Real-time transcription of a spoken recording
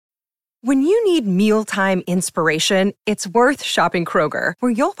When you need mealtime inspiration, it's worth shopping Kroger,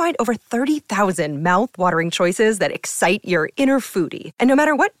 where you'll find over 30,000 mouth-watering choices that excite your inner foodie. And no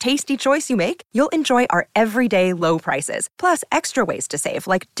matter what tasty choice you make, you'll enjoy our everyday low prices, plus extra ways to save,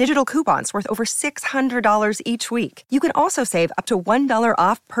 like digital coupons worth over $600 each week. You can also save up to $1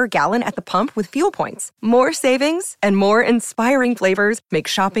 off per gallon at the pump with fuel points. More savings and more inspiring flavors make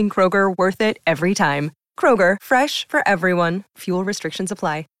shopping Kroger worth it every time. Kroger, fresh for everyone. Fuel restrictions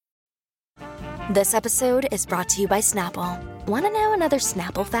apply. This episode is brought to you by Snapple. Want to know another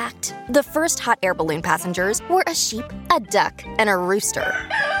Snapple fact? The first hot air balloon passengers were a sheep, a duck, and a rooster.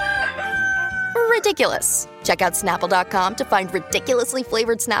 Ridiculous. Check out Snapple.com to find ridiculously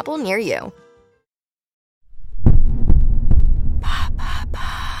flavored Snapple near you.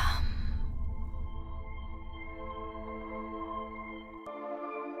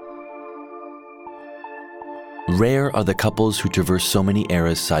 Rare are the couples who traverse so many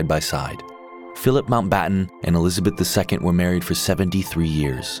eras side by side. Philip Mountbatten and Elizabeth II were married for 73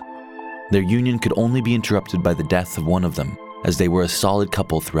 years. Their union could only be interrupted by the death of one of them, as they were a solid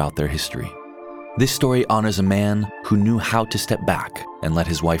couple throughout their history. This story honors a man who knew how to step back and let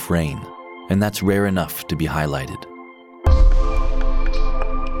his wife reign, and that's rare enough to be highlighted.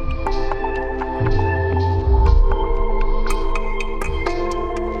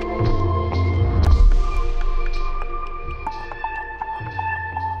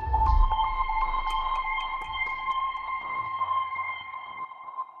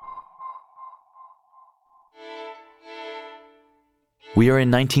 We are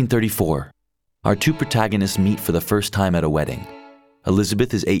in 1934. Our two protagonists meet for the first time at a wedding.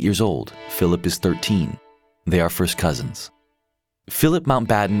 Elizabeth is 8 years old. Philip is 13. They are first cousins. Philip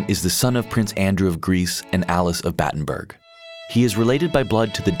Mountbatten is the son of Prince Andrew of Greece and Alice of Battenberg. He is related by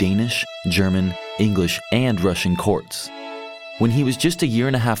blood to the Danish, German, English, and Russian courts. When he was just a year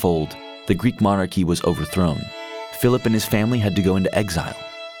and a half old, the Greek monarchy was overthrown. Philip and his family had to go into exile.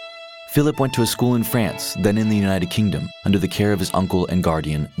 Philip went to a school in France, then in the United Kingdom, under the care of his uncle and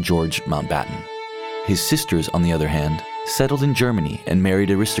guardian, George Mountbatten. His sisters, on the other hand, settled in Germany and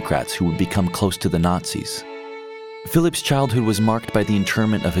married aristocrats who would become close to the Nazis. Philip's childhood was marked by the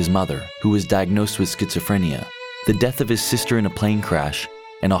internment of his mother, who was diagnosed with schizophrenia, the death of his sister in a plane crash,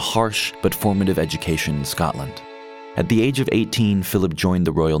 and a harsh but formative education in Scotland. At the age of 18, Philip joined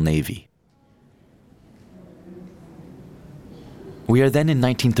the Royal Navy. We are then in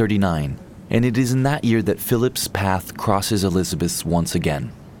 1939, and it is in that year that Philip's path crosses Elizabeth's once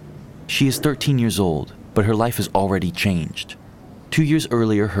again. She is 13 years old, but her life has already changed. 2 years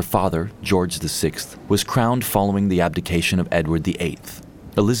earlier, her father, George VI, was crowned following the abdication of Edward VIII.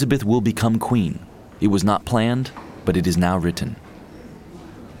 Elizabeth will become queen. It was not planned, but it is now written.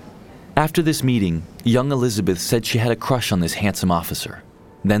 After this meeting, young Elizabeth said she had a crush on this handsome officer.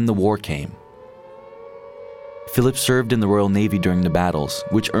 Then the war came. Philip served in the Royal Navy during the battles,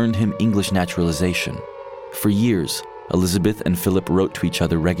 which earned him English naturalization. For years, Elizabeth and Philip wrote to each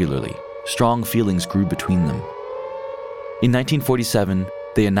other regularly. Strong feelings grew between them. In 1947,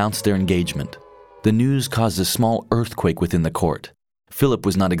 they announced their engagement. The news caused a small earthquake within the court. Philip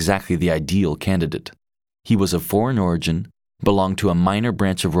was not exactly the ideal candidate. He was of foreign origin, belonged to a minor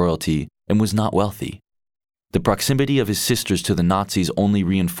branch of royalty, and was not wealthy. The proximity of his sisters to the Nazis only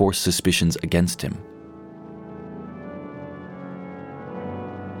reinforced suspicions against him.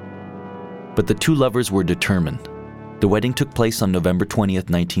 But the two lovers were determined. The wedding took place on November 20th,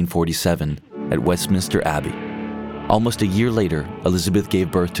 1947, at Westminster Abbey. Almost a year later, Elizabeth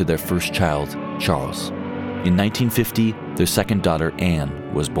gave birth to their first child, Charles. In 1950, their second daughter,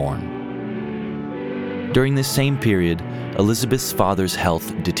 Anne, was born. During this same period, Elizabeth's father's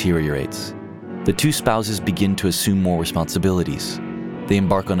health deteriorates. The two spouses begin to assume more responsibilities. They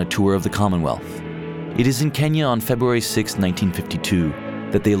embark on a tour of the Commonwealth. It is in Kenya on February 6, 1952,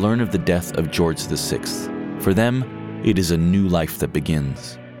 that they learn of the death of George VI. For them, it is a new life that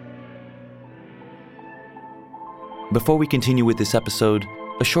begins. Before we continue with this episode,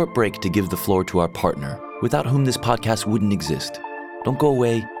 a short break to give the floor to our partner, without whom this podcast wouldn't exist. Don't go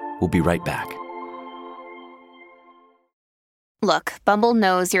away, we'll be right back. Look, Bumble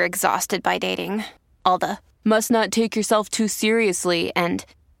knows you're exhausted by dating. All the, must not take yourself too seriously, and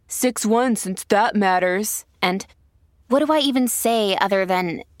 6'1" since that matters, and what do I even say other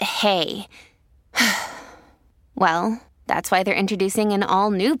than, hey? Well, that's why they're introducing an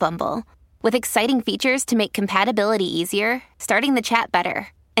all-new Bumble, with exciting features to make compatibility easier, starting the chat better,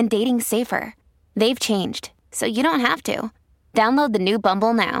 and dating safer. They've changed, so you don't have to. Download the new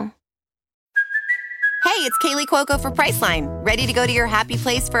Bumble now. Hey, it's Kaylee Cuoco for Priceline. Ready to go to your happy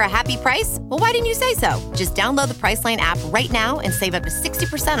place for a happy price? Well, why didn't you say so? Just download the Priceline app right now and save up to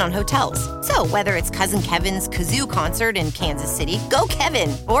 60% on hotels. So whether it's Cousin Kevin's Kazoo Concert in Kansas City, go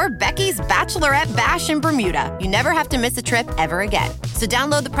Kevin, or Becky's Bachelorette Bash in Bermuda, you never have to miss a trip ever again. So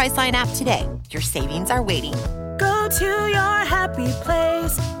download the Priceline app today. Your savings are waiting. Go to your happy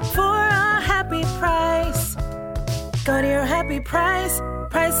place for a happy price. Go to your happy price,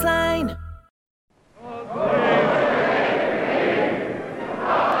 Priceline.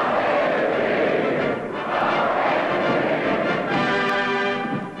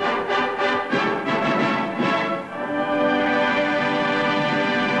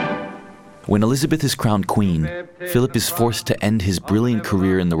 When Elizabeth is crowned queen, Philip is forced to end his brilliant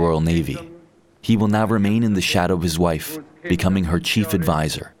career in the Royal Navy. He will now remain in the shadow of his wife, becoming her chief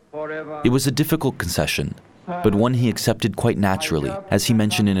advisor. It was a difficult concession, but one he accepted quite naturally, as he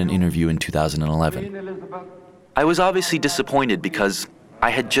mentioned in an interview in 2011. I was obviously disappointed because I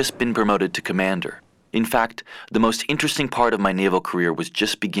had just been promoted to commander. In fact, the most interesting part of my naval career was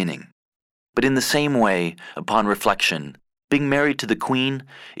just beginning. But in the same way, upon reflection, being married to the Queen,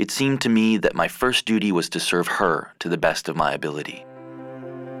 it seemed to me that my first duty was to serve her to the best of my ability.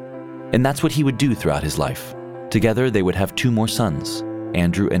 And that's what he would do throughout his life. Together, they would have 2 more sons,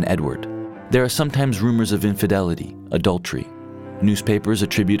 Andrew and Edward. There are sometimes rumors of infidelity, adultery. Newspapers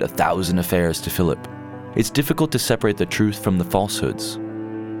attribute 1,000 affairs to Philip. It's difficult to separate the truth from the falsehoods.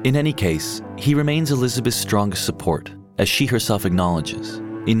 In any case, he remains Elizabeth's strongest support, as she herself acknowledges.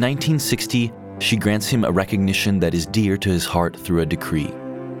 In 1960, she grants him a recognition that is dear to his heart through a decree.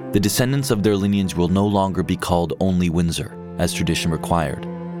 The descendants of their lineage will no longer be called only Windsor, as tradition required.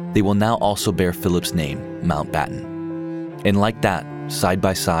 They will now also bear Philip's name, Mountbatten. And like that, side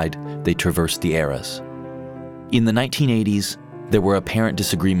by side, they traverse the eras. In the 1980s, there were apparent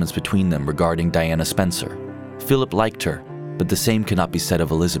disagreements between them regarding Diana Spencer. Philip liked her, but the same could not be said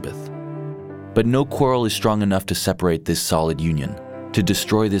of Elizabeth. But no quarrel is strong enough to separate this solid union, to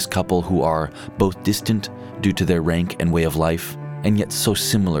destroy this couple who are both distant due to their rank and way of life, and yet so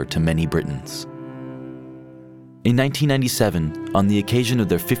similar to many Britons. In 1997, on the occasion of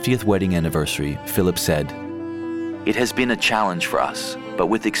their 50th wedding anniversary, Philip said, "It has been a challenge for us, but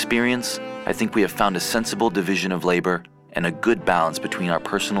with experience, I think we have found a sensible division of labor and a good balance between our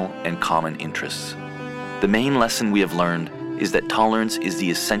personal and common interests. The main lesson we have learned is that tolerance is the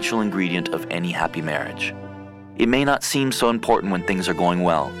essential ingredient of any happy marriage. It may not seem so important when things are going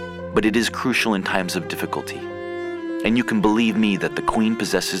well, but it is crucial in times of difficulty. And you can believe me that the Queen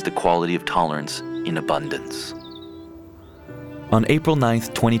possesses the quality of tolerance in abundance." On April 9,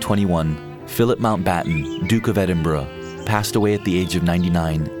 2021, Philip Mountbatten, Duke of Edinburgh, passed away at the age of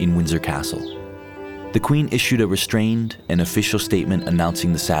 99 in Windsor Castle. The Queen issued a restrained and official statement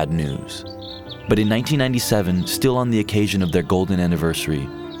announcing the sad news. But in 1997, still on the occasion of their golden anniversary,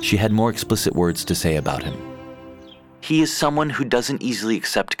 she had more explicit words to say about him. "He is someone who doesn't easily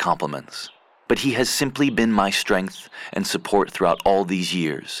accept compliments, but he has simply been my strength and support throughout all these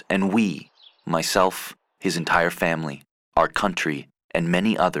years, and we, myself, his entire family, our country, and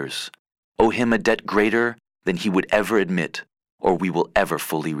many others, owe him a debt greater than he would ever admit or we will ever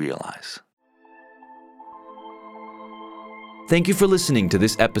fully realize." Thank you for listening to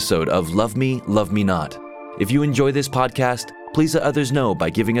this episode of Love Me, Love Me Not. If you enjoy this podcast, please let others know by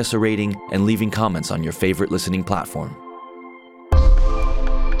giving us a rating and leaving comments on your favorite listening platform.